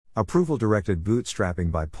Approval-directed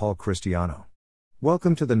bootstrapping by Paul Christiano.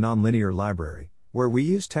 Welcome to the Nonlinear Library, where we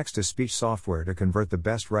use text-to-speech software to convert the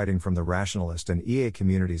best writing from the Rationalist and EA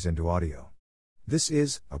communities into audio. This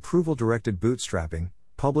is Approval-Directed Bootstrapping,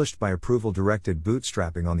 published by Approval-Directed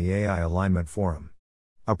Bootstrapping on the AI Alignment Forum.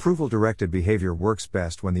 Approval-directed behavior works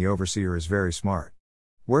best when the overseer is very smart.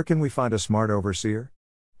 Where can we find a smart overseer?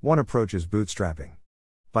 One approach is bootstrapping.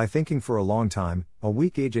 By thinking for a long time, a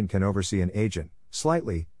weak agent can oversee an agent,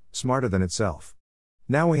 slightly smarter than itself.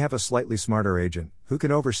 Now we have a slightly smarter agent, who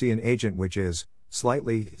can oversee an agent which is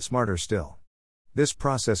slightly smarter still. This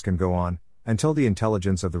process can go on until the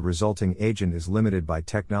intelligence of the resulting agent is limited by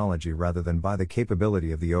technology rather than by the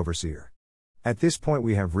capability of the overseer. At this point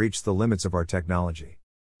we have reached the limits of our technology.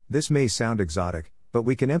 This may sound exotic, but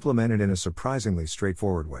we can implement it in a surprisingly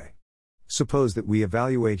straightforward way. Suppose that we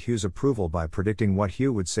evaluate Hugh's approval by predicting what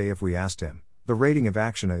Hugh would say if we asked him. The rating of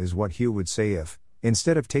action A is what Hugh would say if,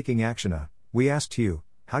 instead of taking action A, we asked Hugh,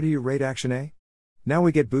 how do you rate action A? Now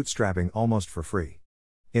we get bootstrapping almost for free.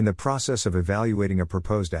 In the process of evaluating a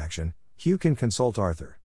proposed action, Hugh can consult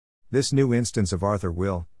Arthur. This new instance of Arthur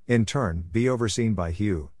will, in turn, be overseen by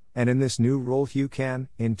Hugh, and in this new role Hugh can,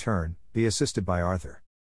 in turn, be assisted by Arthur.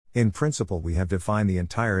 In principle we have defined the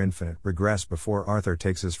entire infinite regress before Arthur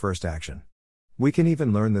takes his first action. We can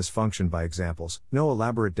even learn this function by examples, no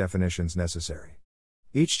elaborate definitions necessary.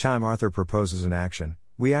 Each time Arthur proposes an action,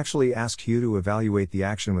 we actually ask Hugh to evaluate the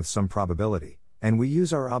action with some probability, and we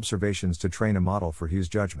use our observations to train a model for Hugh's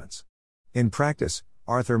judgments. In practice,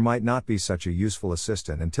 Arthur might not be such a useful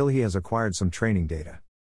assistant until he has acquired some training data.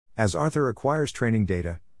 As Arthur acquires training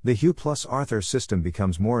data, the Hugh+Arthur system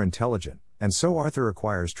becomes more intelligent, and so Arthur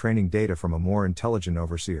acquires training data from a more intelligent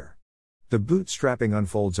overseer. The bootstrapping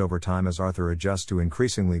unfolds over time as Arthur adjusts to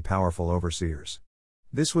increasingly powerful overseers.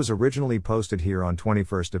 This was originally posted here on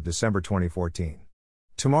 21st of December 2014.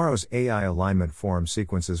 Tomorrow's AI Alignment Forum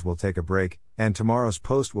sequences will take a break, and tomorrow's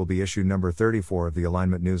post will be issue number 34 of the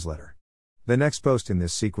Alignment newsletter. The next post in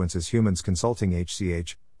this sequence is Humans Consulting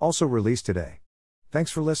HCH, also released today.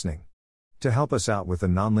 Thanks for listening. To help us out with the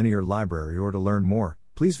Nonlinear Library or to learn more,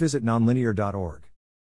 please visit nonlinear.org.